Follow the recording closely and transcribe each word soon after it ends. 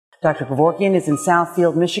Dr. Kevorkian is in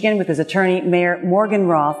Southfield, Michigan with his attorney, Mayor Morgan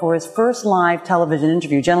Roth, for his first live television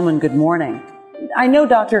interview. Gentlemen, good morning. I know,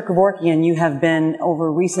 Dr. Kevorkian, you have been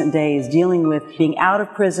over recent days dealing with being out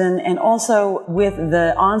of prison and also with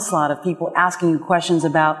the onslaught of people asking you questions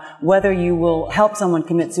about whether you will help someone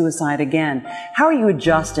commit suicide again. How are you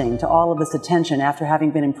adjusting to all of this attention after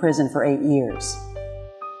having been in prison for 8 years?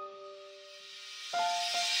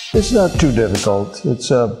 It's not too difficult.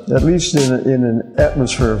 It's at least in an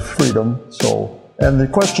atmosphere of freedom. And the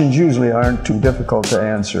questions usually aren't too difficult to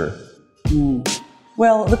answer.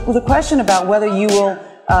 Well, the question about whether you will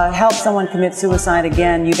help someone commit suicide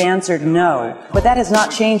again, you've answered no. But that has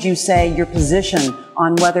not changed, you say, your position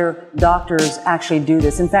on whether doctors actually do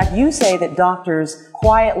this. In fact, you say that doctors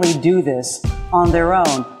quietly do this on their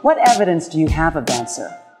own. What evidence do you have of that,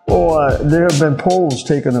 sir? Oh, there have been polls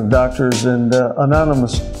taken of doctors and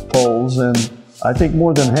anonymous polls, and I think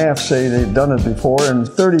more than half say they've done it before, and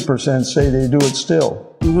 30% say they do it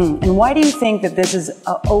still. And why do you think that this is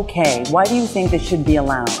okay? Why do you think this should be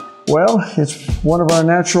allowed? Well, it's one of our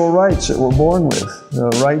natural rights that we're born with, the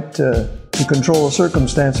right to control the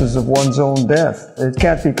circumstances of one's own death. It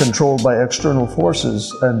can't be controlled by external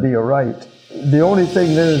forces and be a right. The only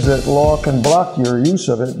thing is that law can block your use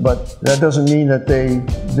of it, but that doesn't mean that they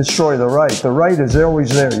destroy the right. The right is always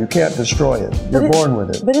there. You can't destroy it. You're born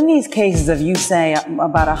with it. But in these cases of, you say,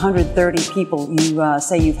 about 130 people you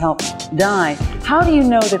say you've helped die, how do you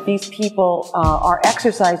know that these people are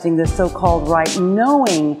exercising this so-called right,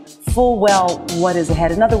 knowing full well what is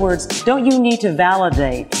ahead? In other words, don't you need to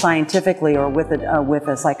validate scientifically or with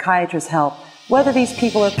a psychiatrist's help whether these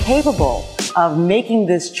people are capable of making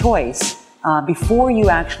this choice before you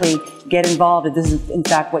actually get involved, if this is in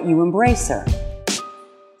fact what you embrace, sir?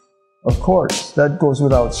 Of course, that goes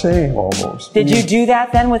without saying almost. Did you do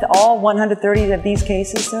that then with all 130 of these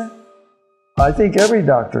cases, sir? I think every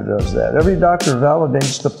doctor does that. Every doctor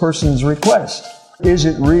validates the person's request. Is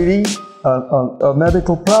it really a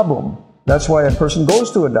medical problem? That's why a person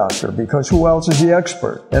goes to a doctor, because who else is the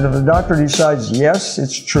expert? And if the doctor decides, yes,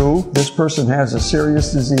 it's true, this person has a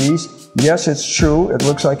serious disease, yes, it's true, it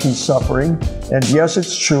looks like he's suffering, and yes,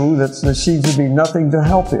 it's true that there seems to be nothing to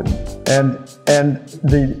help him. And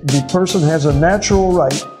the person has a natural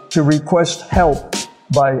right to request help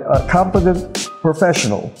by a competent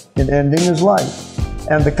professional in ending his life.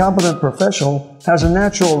 And the competent professional has a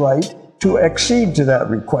natural right to accede to that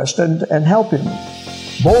request and help him.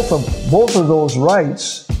 Both of those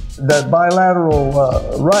rights, that bilateral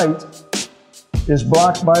right, is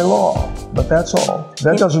blocked by law, but that's all.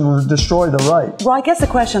 That doesn't destroy the right. Well, I guess the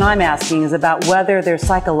question I'm asking is about whether they're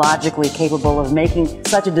psychologically capable of making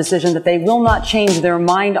such a decision that they will not change their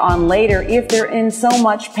mind on later if they're in so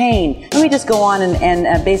much pain. Let me just go on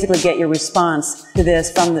and basically get your response to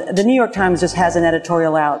this from the New York Times. Just has an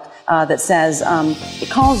editorial out that says, it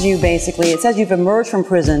calls you basically, it says you've emerged from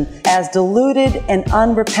prison as deluded and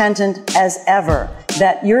unrepentant as ever.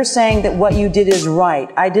 That you're saying that what you did is right.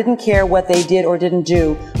 I didn't care what they did or didn't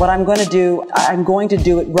do. What I'm going to do, I'm going to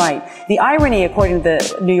do it right. The irony, according to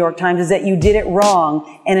the New York Times, is that you did it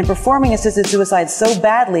wrong, and in performing assisted suicide so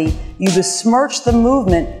badly, you besmirched the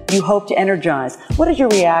movement you hope to energize. What is your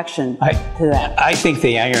reaction to that? I think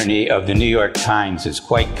the irony of the New York Times is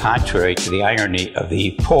quite contrary to the irony of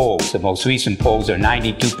the polls. The most recent polls are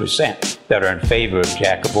 92% that are in favor of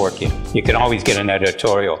Jack Kevorkian. You can always get an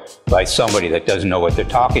editorial by somebody that doesn't know what they're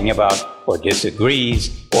talking about, or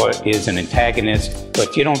disagrees, or is an antagonist,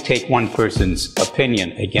 but you don't take one person's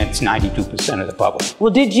opinion against 92% of the public.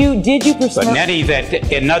 Well, did you But in any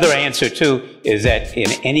event, another answer too is that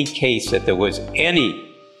in any case that there was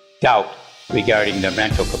any doubt regarding their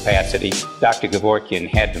mental capacity, Dr. Kevorkian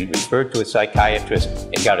had them referred to a psychiatrist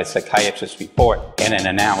and got a psychiatrist's report and an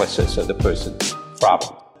analysis of the person's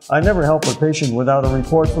problem. I never help a patient without a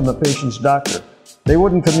report from the patient's doctor. They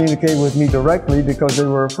wouldn't communicate with me directly because they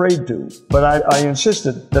were afraid to. But I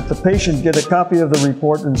insisted that the patient get a copy of the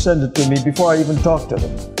report and send it to me before I even talk to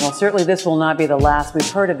them. Well, certainly this will not be the last we've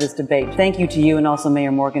heard of this debate. Thank you to you and also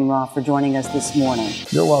Mayor Morgan Roth for joining us this morning.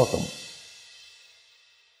 You're welcome.